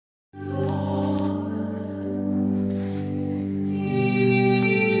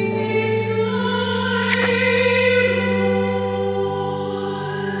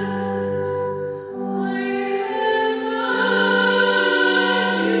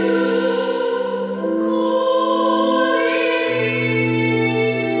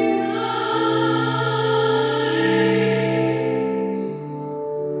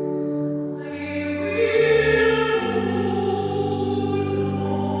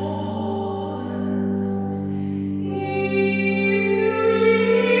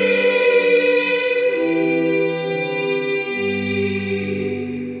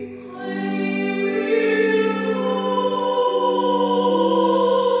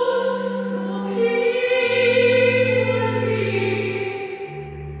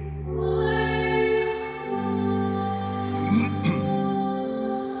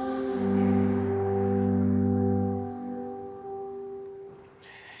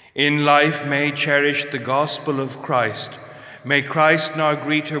In life may cherish the gospel of Christ. May Christ now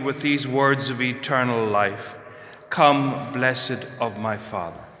greet her with these words of eternal life. Come, blessed of my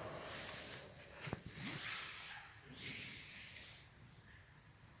Father.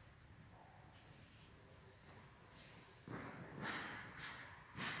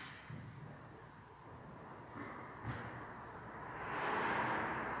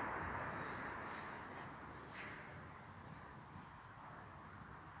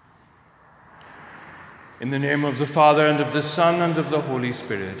 In the name of the Father, and of the Son, and of the Holy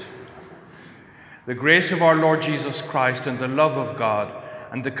Spirit. The grace of our Lord Jesus Christ, and the love of God,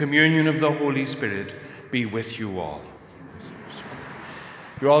 and the communion of the Holy Spirit be with you all.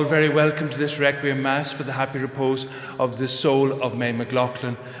 You're all very welcome to this Requiem Mass for the happy repose of the soul of May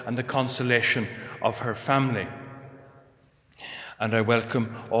McLaughlin and the consolation of her family. And I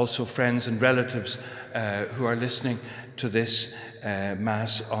welcome also friends and relatives who are listening to this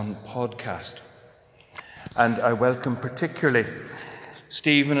Mass on podcast. And I welcome particularly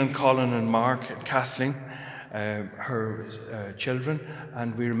Stephen and Colin and Mark and Kathleen, her children,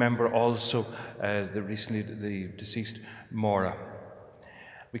 and we remember also the deceased Maura.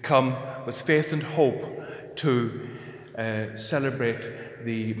 We come with faith and hope to celebrate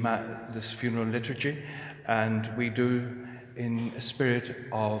this funeral liturgy, and we do in a spirit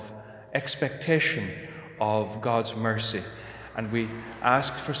of expectation of God's mercy. And we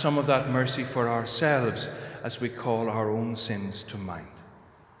ask for some of that mercy for ourselves as we call our own sins to mind.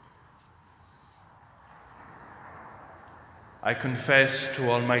 I confess to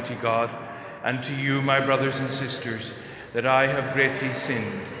Almighty God and to you, my brothers and sisters, that I have greatly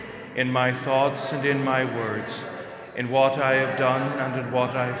sinned in my thoughts and in my words, in what I have done and in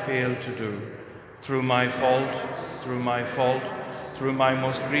what I failed to do, through my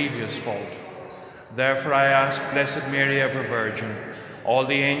most grievous fault. Therefore I ask Blessed Mary, ever Virgin, all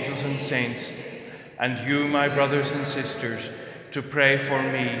the angels and saints, and you, my brothers and sisters, to pray for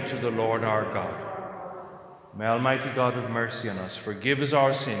me to the Lord our God. May Almighty God have mercy on us, forgive us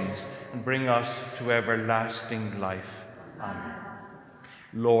our sins, and bring us to everlasting life. Amen.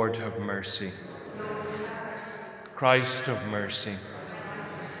 Lord, have mercy. Christ, have mercy.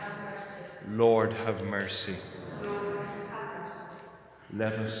 Lord, have mercy.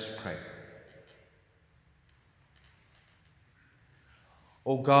 Let us pray.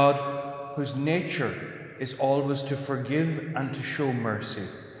 O God, whose nature is always to forgive and to show mercy,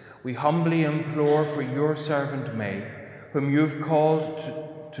 we humbly implore for your servant May, whom you've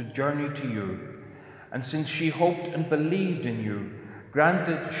called to journey to you, and since she hoped and believed in you, grant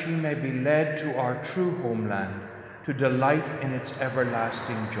that she may be led to our true homeland, to delight in its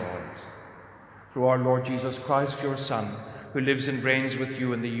everlasting joys. Through our Lord Jesus Christ, your Son, who lives and reigns with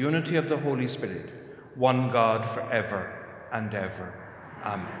you in the unity of the Holy Spirit, one God for ever and ever.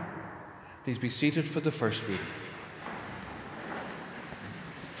 Amen. Please be seated for the first reading.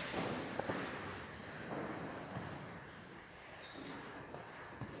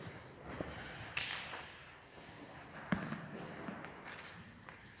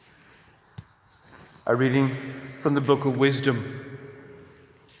 A reading from the Book of Wisdom.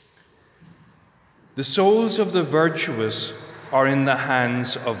 The souls of the virtuous are in the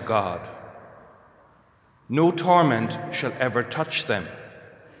hands of God. No torment shall ever touch them.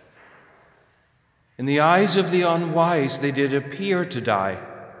 In the eyes of the unwise they did appear to die.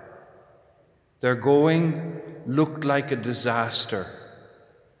 Their going looked like a disaster.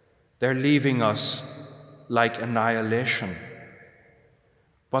 Their leaving us like annihilation.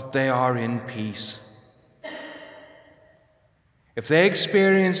 But they are in peace. If they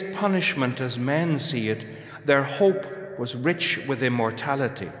experienced punishment as men see it, their hope was rich with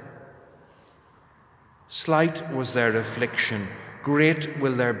immortality. Slight was their affliction, great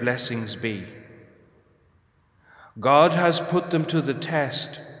will their blessings be. God has put them to the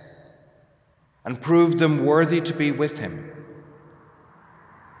test and proved them worthy to be with him.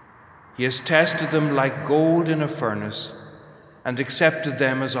 He has tested them like gold in a furnace and accepted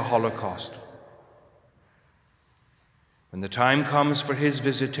them as a holocaust. When the time comes for his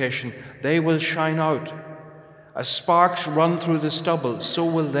visitation, they will shine out. As sparks run through the stubble, so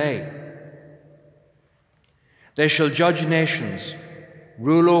will they. They shall judge nations,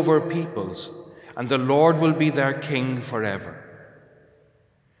 rule over peoples, and the Lord will be their king forever.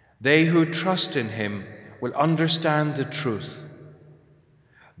 They who trust in him will understand the truth.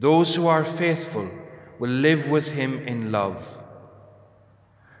 Those who are faithful will live with him in love.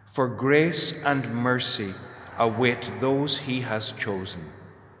 For grace and mercy await those he has chosen.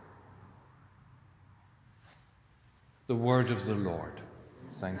 The word of the Lord.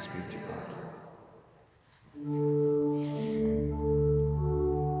 Thanks be to God.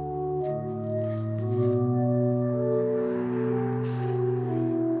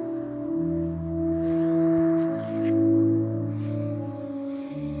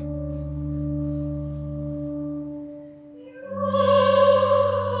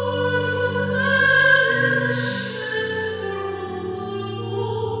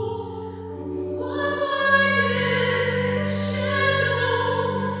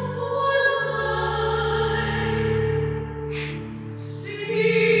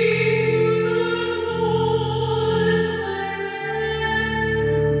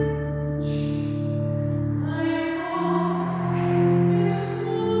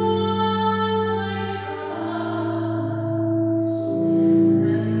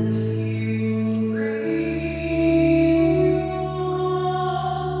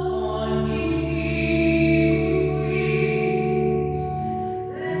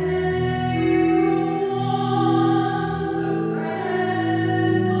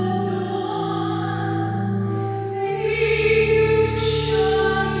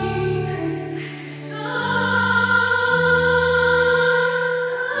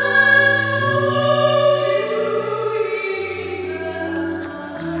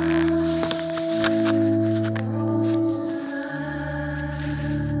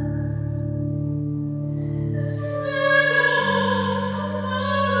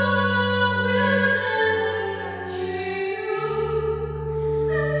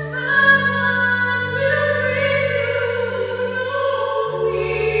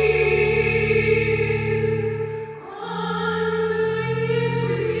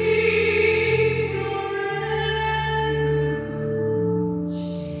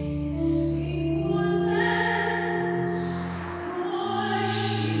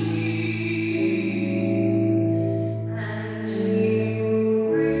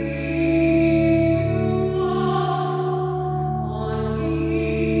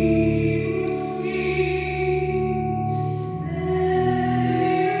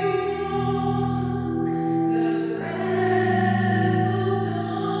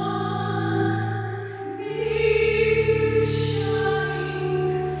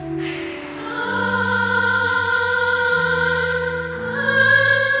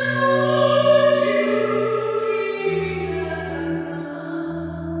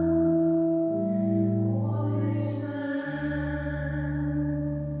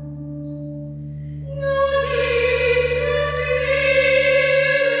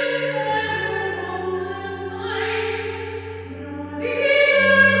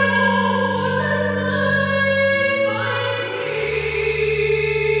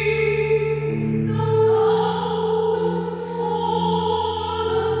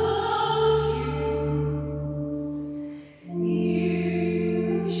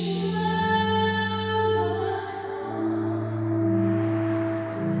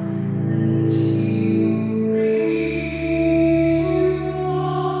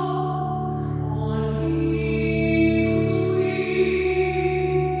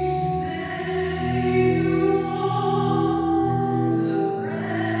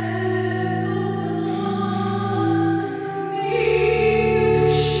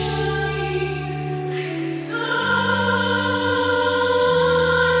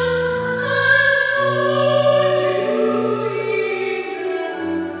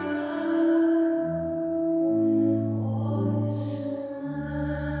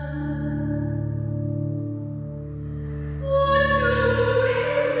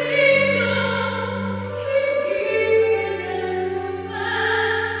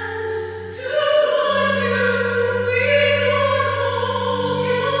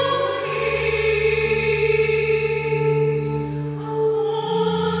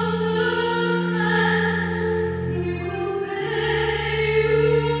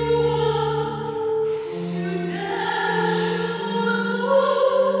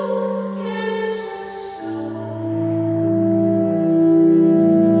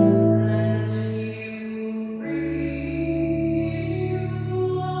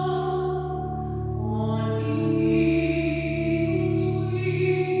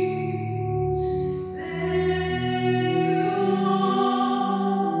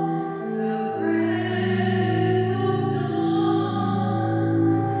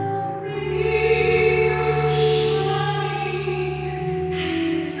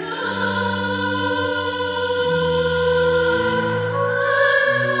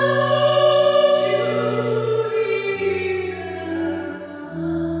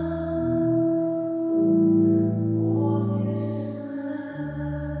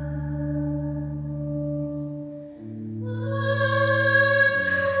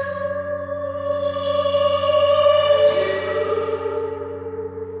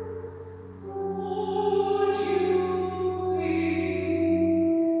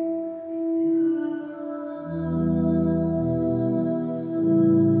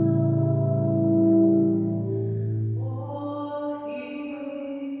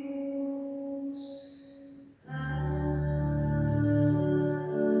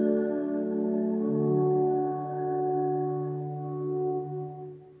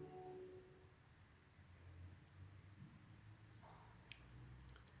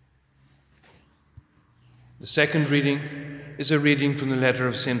 The second reading is a reading from the letter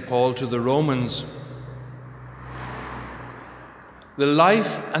of St. Paul to the Romans. The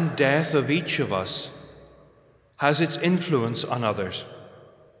life and death of each of us has its influence on others.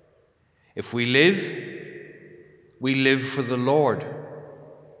 If we live for the Lord.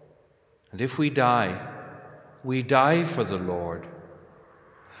 And if we die for the Lord.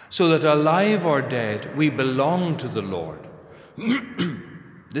 So that alive or dead, we belong to the Lord.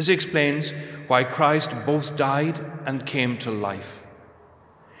 This explains why Christ both died and came to life.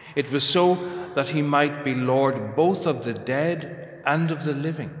 It was so that he might be Lord both of the dead and of the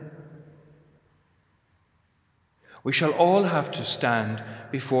living. We shall all have to stand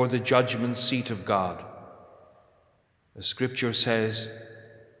before the judgment seat of God. The Scripture says,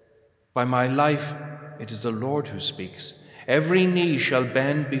 "By my life it is the Lord who speaks. Every knee shall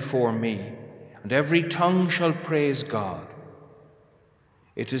bend before me, and every tongue shall praise God."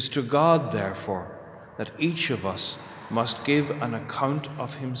 It is to God, therefore, that each of us must give an account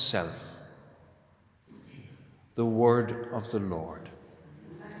of himself. The word of the Lord.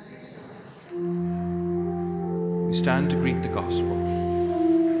 We stand to greet the gospel.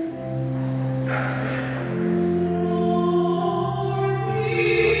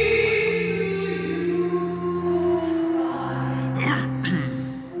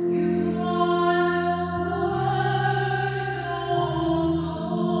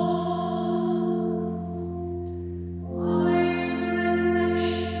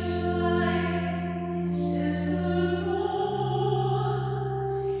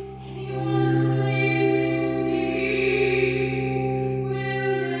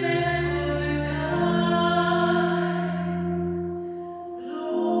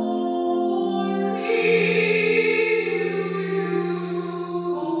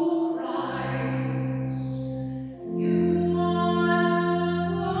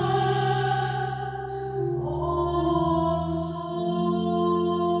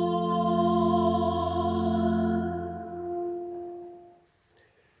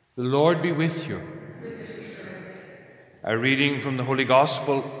 The Lord be with you. With your spirit. A reading from the Holy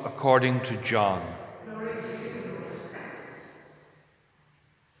Gospel according to John. Glory to you, Lord.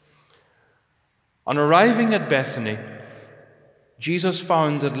 On arriving at Bethany, Jesus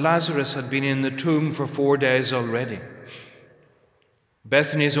found that Lazarus had been in the tomb for 4 days already.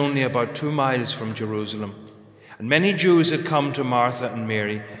 Bethany is only about 2 miles from Jerusalem, and many Jews had come to Martha and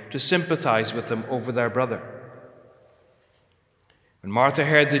Mary to sympathize with them over their brother. When Martha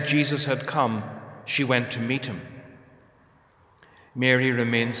heard that Jesus had come, she went to meet him. Mary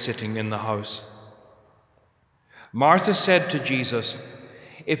remained sitting in the house. Martha said to Jesus,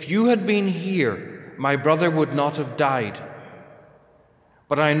 "If you had been here, my brother would not have died.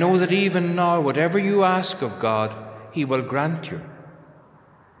 But I know that even now, whatever you ask of God, he will grant you."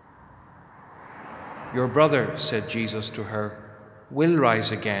 "Your brother," said Jesus to her, "will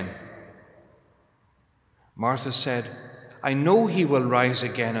rise again." Martha said, "I know he will rise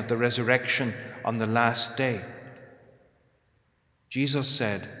again at the resurrection on the last day." Jesus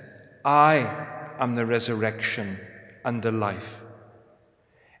said, "I am the resurrection and the life.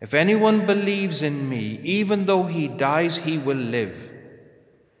 If anyone believes in me, even though he dies, he will live.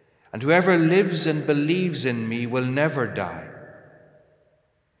 And whoever lives and believes in me will never die.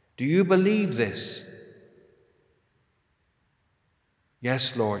 Do you believe this?"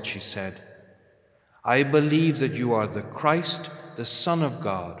 "Yes, Lord," she said. "I believe that you are the Christ, the Son of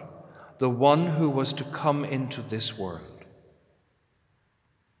God, the one who was to come into this world."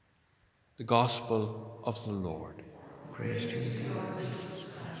 The Gospel of the Lord. Praise to you, Lord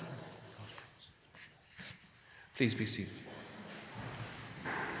Jesus Christ. Please be seated.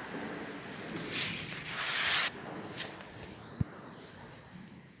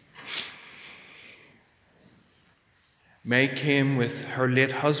 May came with her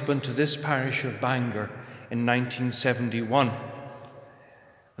late husband to this parish of Bangor in 1971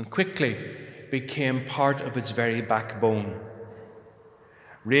 and quickly became part of its very backbone,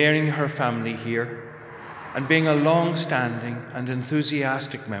 rearing her family here and being a long-standing and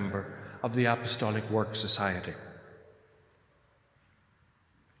enthusiastic member of the Apostolic Work Society.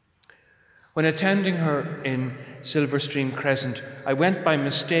 When attending her in Silverstream Crescent, I went by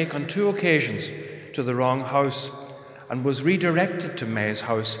mistake on 2 occasions to the wrong house and was redirected to May's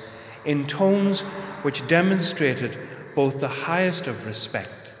house in tones which demonstrated both the highest of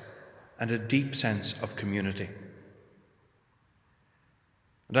respect and a deep sense of community.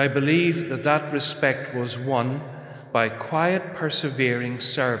 And I believe that that respect was won by quiet, persevering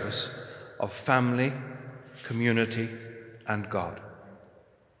service of family, community, and God.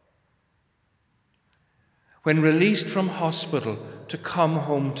 When released from hospital to come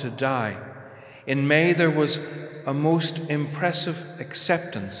home to die, In May there was a most impressive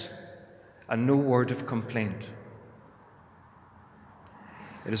acceptance and no word of complaint.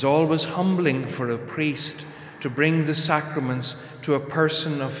 It is always humbling for a priest to bring the sacraments to a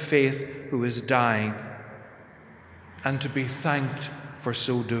person of faith who is dying, and to be thanked for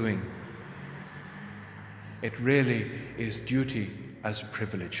so doing. It really is duty as a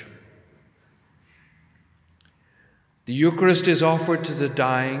privilege. The Eucharist is offered to the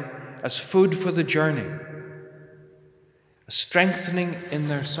dying as food for the journey, a strengthening in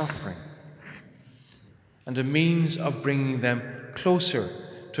their suffering, and a means of bringing them closer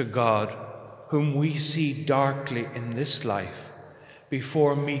to God, whom we see darkly in this life,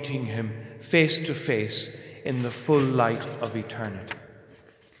 before meeting him face to face in the full light of eternity.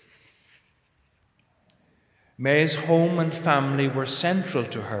 May's home and family were central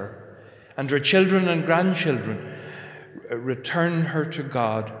to her, and her children and grandchildren returned her to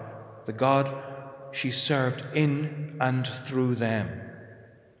God, the God she served in and through them.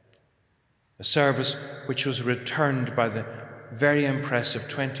 A service which was returned by the very impressive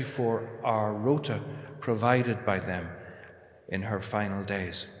 24-hour rota provided by them in her final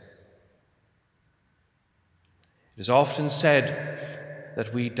days. It is often said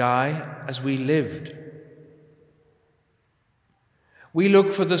that we die as we lived. We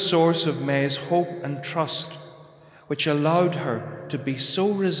look for the source of May's hope and trust, which allowed her to be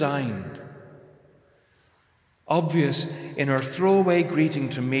so resigned. Obvious in her throwaway greeting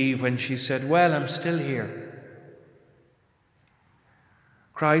to me when she said, "Well, I'm still here."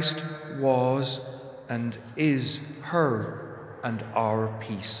 Christ was and is her and our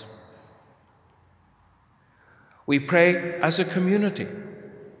peace. We pray as a community,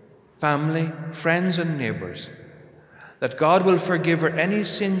 family, friends, and neighbours, that God will forgive her any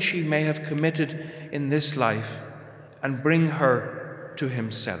sin she may have committed in this life and bring her to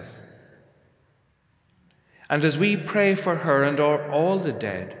himself. And as we pray for her and all the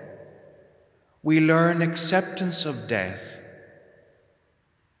dead, we learn acceptance of death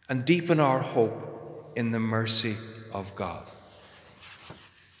and deepen our hope in the mercy of God.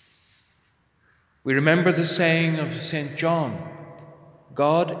 We remember the saying of St. John,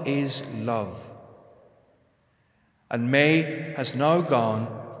 God is love. And May has now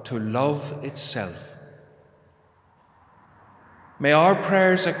gone to love itself. May our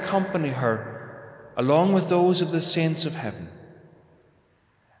prayers accompany her along with those of the saints of heaven.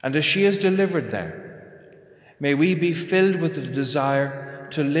 And as she is delivered there, may we be filled with the desire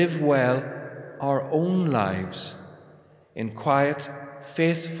to live well our own lives in quiet,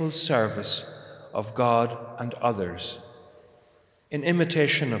 faithful service of God and others, in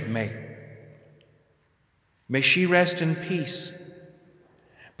imitation of May. May she rest in peace,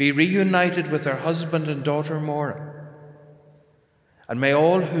 be reunited with her husband and daughter Maura, and may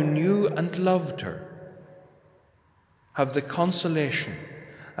all who knew and loved her have the consolation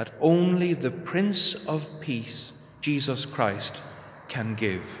that only the Prince of Peace, Jesus Christ, can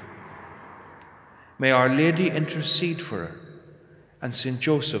give. May Our Lady intercede for her, and St.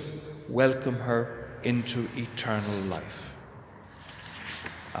 Joseph welcome her into eternal life.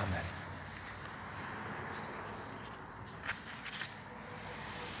 Amen.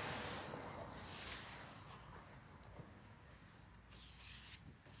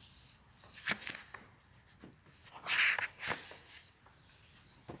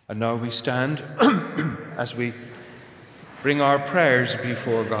 And now we stand as we bring our prayers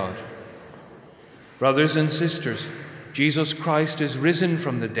before God. Brothers and sisters, Jesus Christ is risen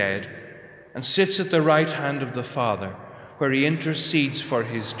from the dead and sits at the right hand of the Father, where he intercedes for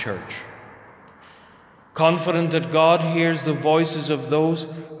his church. Confident that God hears the voices of those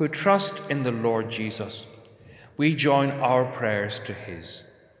who trust in the Lord Jesus, we join our prayers to his.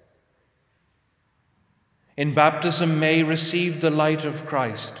 In baptism, May receive the light of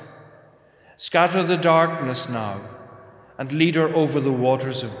Christ. Scatter the darkness now and lead her over the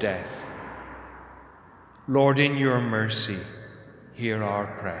waters of death. Lord, in your mercy, hear our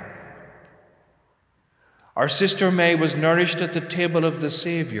prayer. Our sister May was nourished at the table of the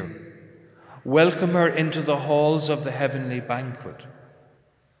Saviour. Welcome her into the halls of the heavenly banquet.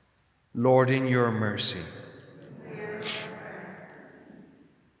 Lord, in your mercy.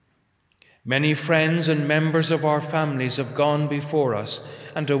 Many friends and members of our families have gone before us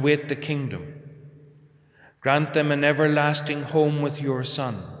and await the kingdom. Grant them an everlasting home with your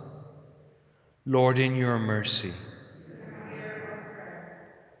Son. Lord, in your mercy.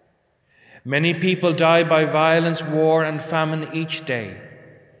 Many people die by violence, war, and famine each day.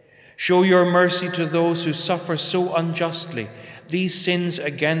 Show your mercy to those who suffer so unjustly these sins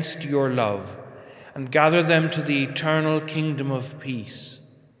against your love, and gather them to the eternal kingdom of peace.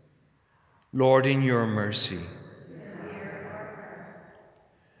 Lord, in your mercy.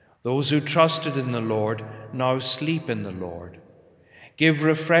 Those who trusted in the Lord now sleep in the Lord. Give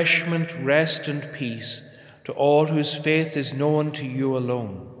refreshment, rest, and peace to all whose faith is known to you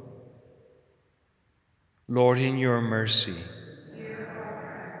alone. Lord, in your mercy.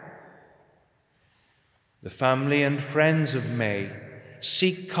 The family and friends of May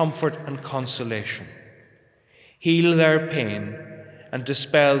seek comfort and consolation. Heal their pain and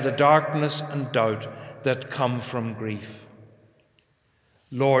dispel the darkness and doubt that come from grief.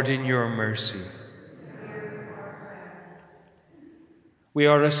 Lord, in your mercy. We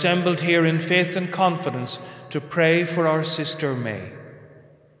are assembled here in faith and confidence to pray for our sister May.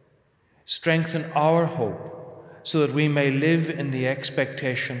 Strengthen our hope so that we may live in the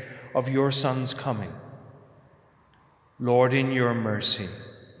expectation of your Son's coming. Lord, in your mercy.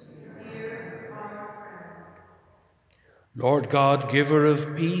 Lord God, giver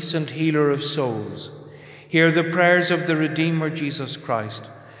of peace and healer of souls, hear the prayers of the Redeemer Jesus Christ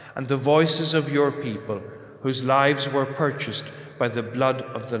and the voices of your people whose lives were purchased by the blood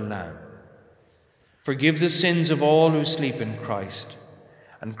of the Lamb. Forgive the sins of all who sleep in Christ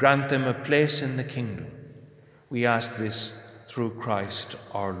and grant them a place in the kingdom. We ask this through Christ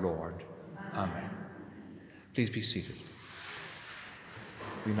our Lord. Amen. Please be seated.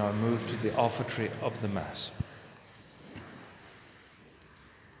 We now move to the offertory of the Mass.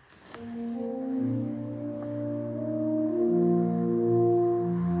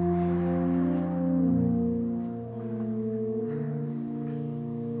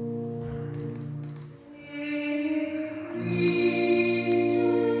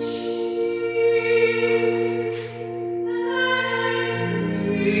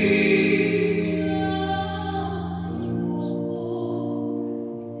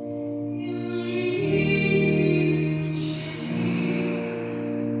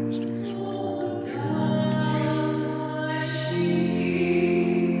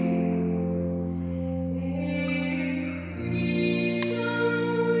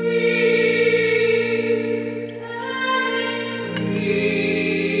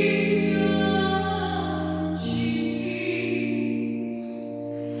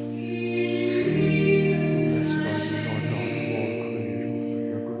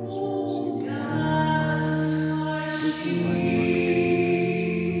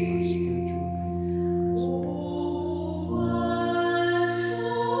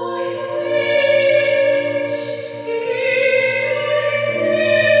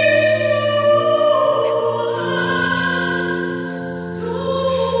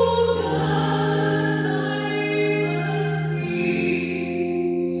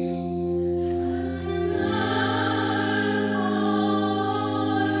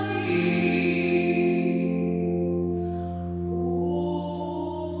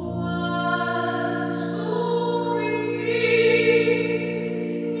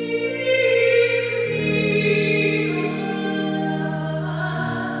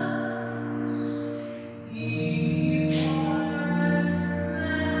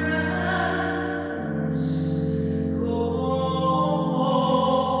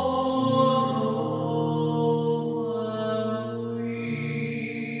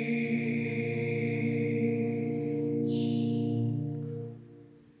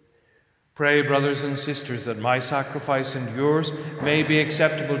 Pray, brothers and sisters, that my sacrifice and yours may be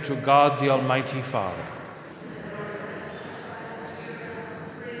acceptable to God, the Almighty Father.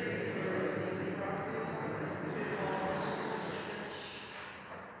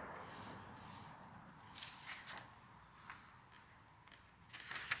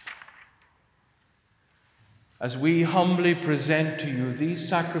 As we humbly present to you these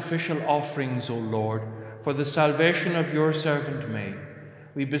sacrificial offerings, O Lord, for the salvation of your servant May,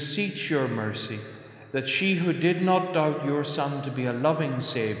 we beseech your mercy that she who did not doubt your Son to be a loving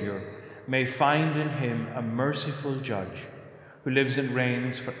Saviour may find in him a merciful Judge who lives and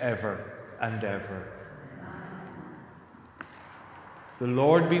reigns forever and ever. The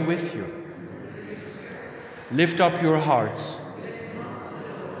Lord be with you. Lift up your hearts.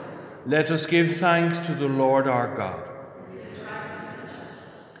 Let us give thanks to the Lord our God.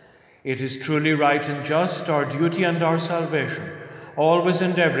 It is truly right and just, our duty and our salvation, always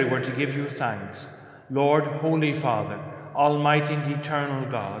and everywhere to give you thanks, Lord, Holy Father, Almighty and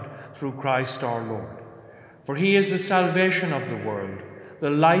eternal God, through Christ our Lord. For he is the salvation of the world, the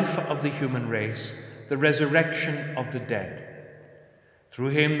life of the human race, the resurrection of the dead. Through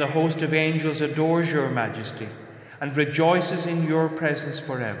him the host of angels adores your majesty and rejoices in your presence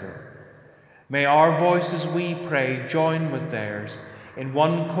forever. May our voices, we pray, join with theirs in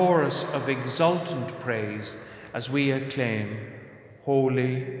one chorus of exultant praise as we acclaim,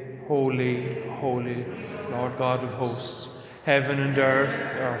 Holy, holy, holy, Lord God of hosts. Heaven and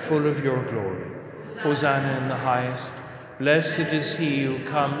earth are full of your glory. Hosanna in the highest. Blessed is he who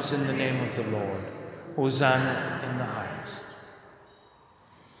comes in the name of the Lord. Hosanna in the highest.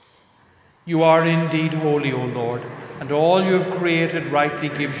 You are indeed holy, O Lord, and all you have created rightly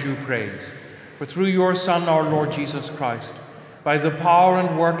gives you praise. For through your Son, our Lord Jesus Christ, by the power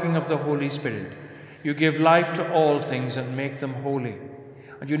and working of the Holy Spirit, you give life to all things and make them holy.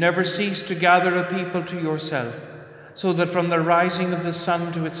 And you never cease to gather a people to yourself, so that from the rising of the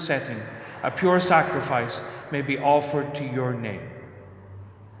sun to its setting, a pure sacrifice may be offered to your name.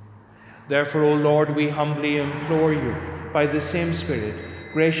 Therefore, O Lord, we humbly implore you, by the same Spirit,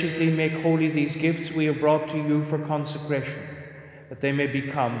 graciously make holy these gifts we have brought to you for consecration, that they may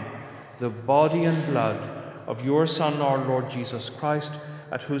become the body and blood of your Son, our Lord Jesus Christ,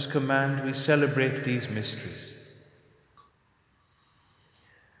 at whose command we celebrate these mysteries.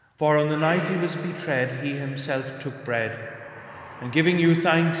 For on the night he was betrayed, he himself took bread, and giving you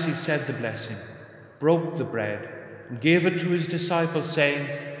thanks, he said the blessing, broke the bread, and gave it to his disciples, saying,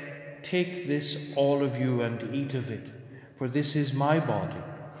 "Take this, all of you, and eat of it, for this is my body,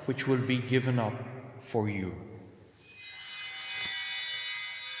 which will be given up for you."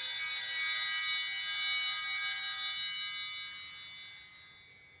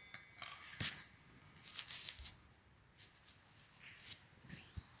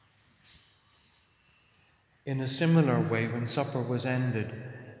 In a similar way, when supper was ended,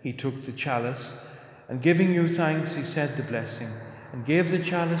 he took the chalice, and giving you thanks, he said the blessing, and gave the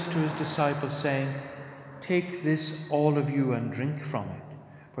chalice to his disciples, saying, "Take this, all of you, and drink from it,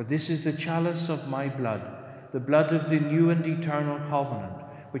 for this is the chalice of my blood, the blood of the new and eternal covenant,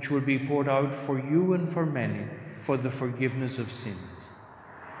 which will be poured out for you and for many for the forgiveness of sins.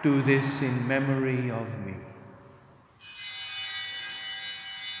 Do this in memory of me."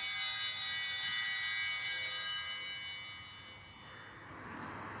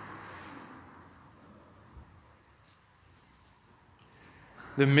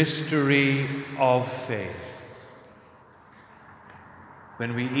 The mystery of faith.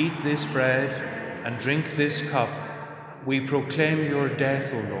 When we eat this bread and drink this cup, we proclaim your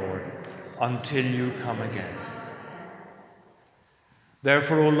death, O Lord, until you come again.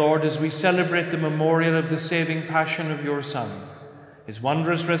 Therefore, O Lord, as we celebrate the memorial of the saving passion of your Son, his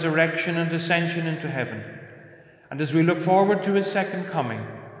wondrous resurrection and ascension into heaven, and as we look forward to his second coming,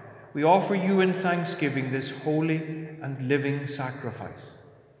 we offer you in thanksgiving this holy and living sacrifice.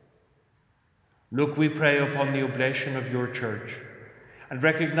 Look, we pray, upon the oblation of your church, and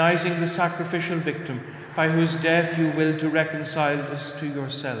recognizing the sacrificial victim by whose death you will to reconcile us to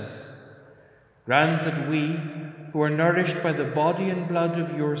yourself, grant that we, who are nourished by the body and blood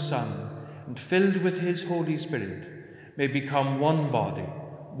of your Son and filled with his Holy Spirit, may become one body,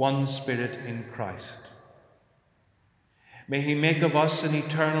 one spirit in Christ. May he make of us an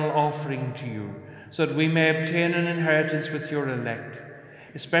eternal offering to you, so that we may obtain an inheritance with your elect,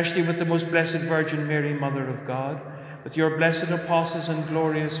 especially with the most blessed Virgin Mary, Mother of God, with your blessed apostles and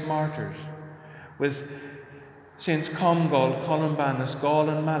glorious martyrs, with Saints Comgall, Columbanus, Gall,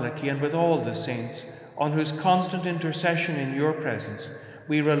 and Malachy, and with all the saints, on whose constant intercession in your presence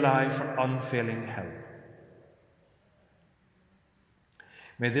we rely for unfailing help.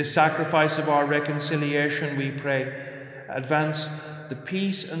 May this sacrifice of our reconciliation, we pray, advance the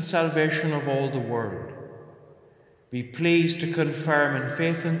peace and salvation of all the world. Be pleased to confirm in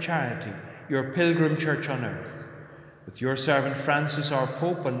faith and charity your pilgrim church on earth, with your servant Francis, our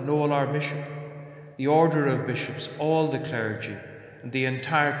Pope, and Noel, our Bishop, the order of bishops, all the clergy, and the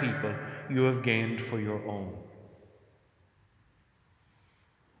entire people you have gained for your own.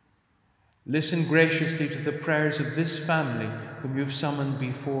 Listen graciously to the prayers of this family whom you've summoned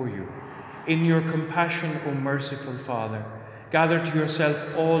before you. In your compassion, O merciful Father, gather to yourself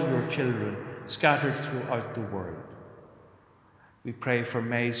all your children scattered throughout the world. We pray for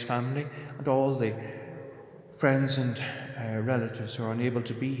May's family and all the friends and relatives who are unable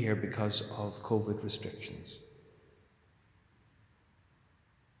to be here because of COVID restrictions.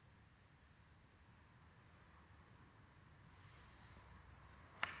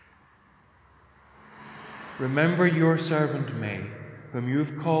 Remember your servant May, whom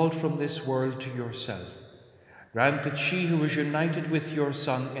you've called from this world to yourself. Grant that she who is united with your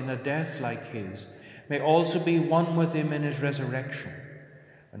Son in a death like his may also be one with him in his resurrection.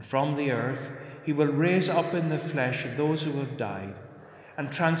 And from the earth he will raise up in the flesh those who have died,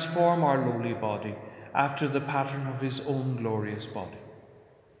 and transform our lowly body after the pattern of his own glorious body.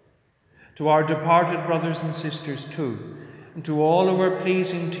 To our departed brothers and sisters too, and to all who are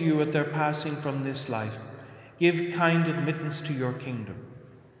pleasing to you at their passing from this life, give kind admittance to your kingdom.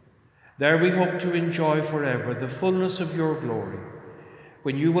 There we hope to enjoy forever the fullness of your glory,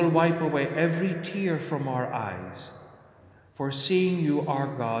 when you will wipe away every tear from our eyes. For seeing you,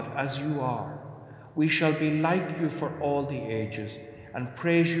 our God, as you are, we shall be like you for all the ages, and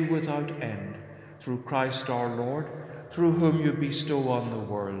praise you without end, through Christ our Lord, through whom you bestow on the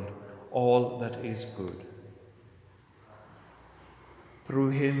world all that is good. Through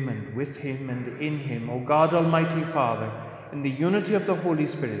him and with him and in him, O God, Almighty Father, in the unity of the Holy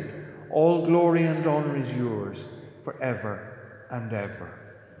Spirit, all glory and honor is yours forever and ever.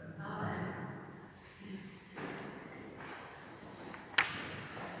 Amen.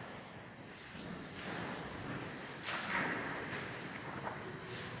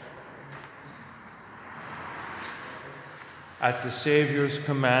 At the Saviour's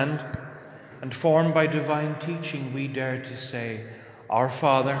command, and formed by divine teaching, we dare to say, Our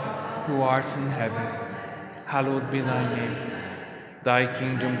Father, who art in heaven, hallowed be thy name. Thy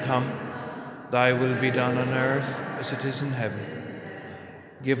kingdom come, thy will be done on earth as it is in heaven.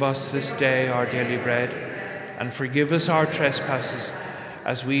 Give us this day our daily bread, and forgive us our trespasses,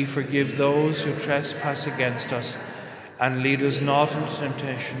 as we forgive those who trespass against us. And lead us not into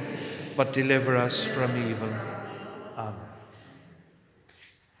temptation, but deliver us from evil. Amen.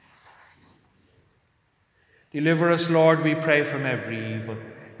 Deliver us, Lord, we pray, from every evil.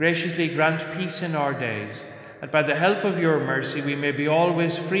 Graciously grant peace in our days, that by the help of your mercy we may be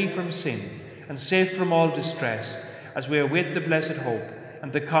always free from sin and safe from all distress, as we await the blessed hope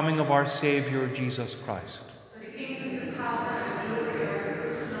and the coming of our Saviour, Jesus Christ. The kingdom, the power, and the glory are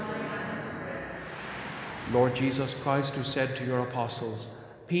yours now and forever. Lord Jesus Christ, who said to your apostles,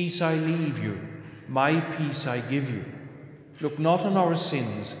 Peace I leave you, my peace I give you. Look not on our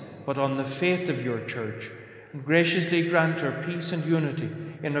sins, but on the faith of your church, and graciously grant her peace and unity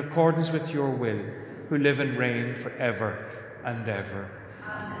in accordance with your will, who live and reign forever and ever.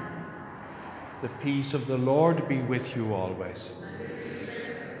 Amen. The peace of the Lord be with you always.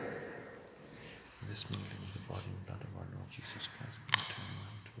 This meeting of the body and blood of our Lord Jesus Christ be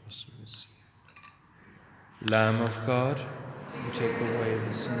returned to us who receive. Lamb of God, you take away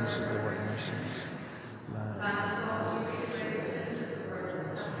the sins of the world, our sins. Lamb of God, you take away the sins of the world,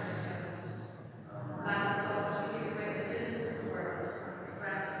 and our sins. Lamb of God, you take away the sins of the world,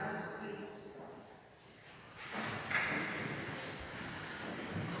 grant us peace.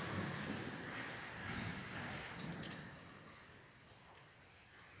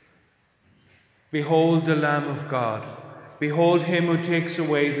 Behold the Lamb of God. Behold him who takes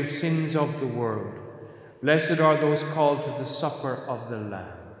away the sins of the world. Blessed are those called to the supper of the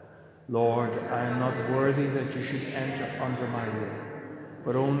Lamb. Lord, I am not worthy that you should enter under my roof,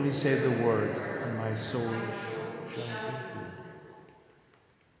 but only say the word, and my soul shall be healed.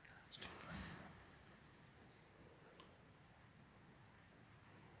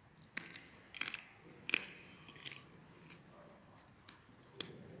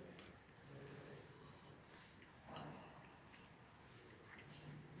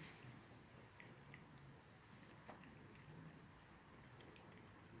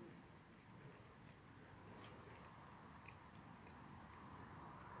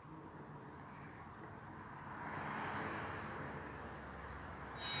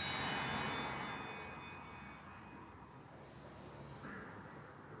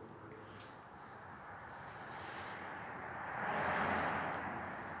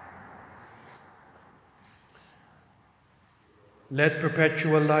 Let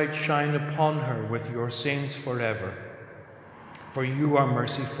perpetual light shine upon her with your saints forever, for you are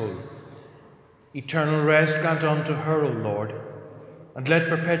merciful. Eternal rest grant unto her, O Lord, and let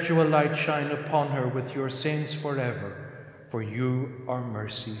perpetual light shine upon her with your saints forever, for you are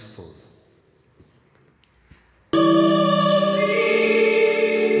merciful. Amen.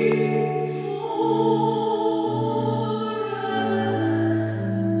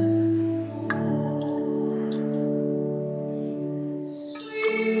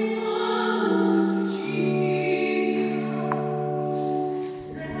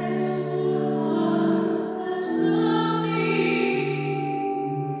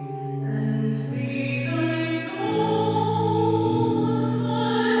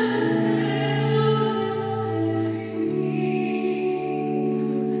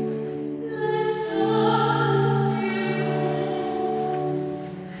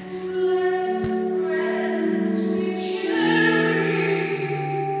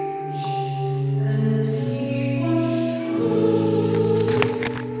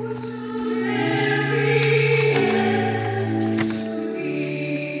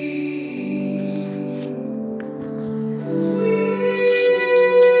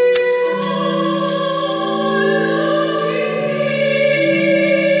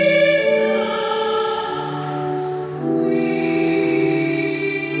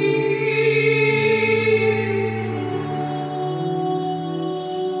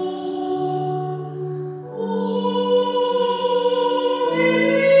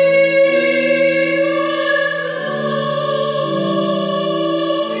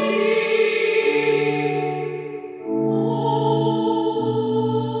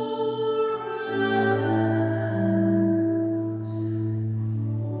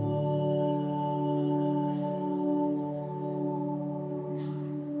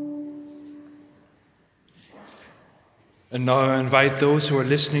 And now I invite those who are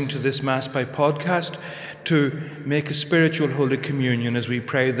listening to this Mass by podcast to make a spiritual Holy Communion as we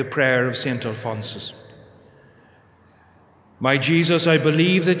pray the prayer of St. Alphonsus. My Jesus, I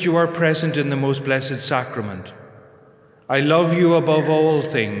believe that you are present in the most blessed sacrament. I love you above all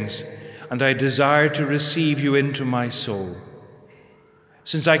things, and I desire to receive you into my soul.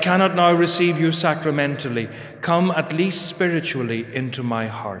 Since I cannot now receive you sacramentally, come at least spiritually into my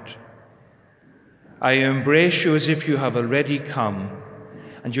heart. I embrace you as if you have already come,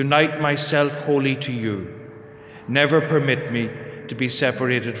 and unite myself wholly to you. Never permit me to be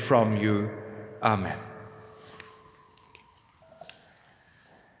separated from you. Amen.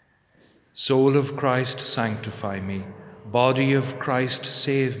 Soul of Christ, sanctify me. Body of Christ,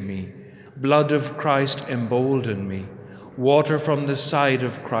 save me. Blood of Christ, embolden me. Water from the side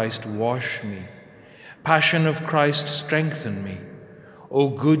of Christ, wash me. Passion of Christ, strengthen me. O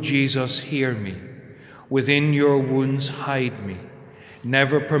good Jesus, hear me. Within your wounds hide me.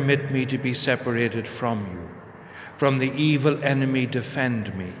 Never permit me to be separated from you. From the evil enemy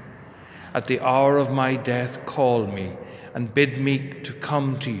defend me. At the hour of my death call me and bid me to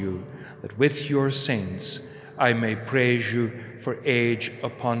come to you, that with your saints I may praise you for age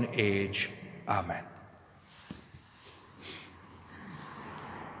upon age. Amen.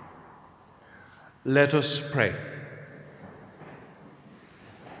 Let us pray.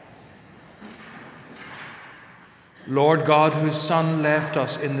 Lord God, whose Son left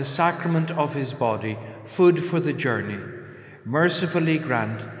us in the sacrament of his body, food for the journey, mercifully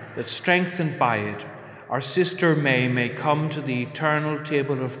grant that, strengthened by it, our sister may come to the eternal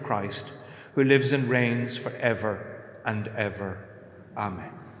table of Christ, who lives and reigns forever and ever.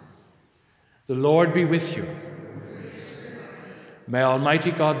 Amen. The Lord be with you. May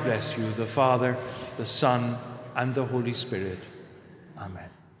Almighty God bless you, the Father, the Son, and the Holy Spirit. Amen.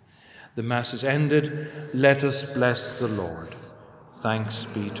 The Mass is ended. Let us bless the Lord. Thanks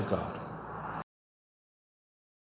be to God.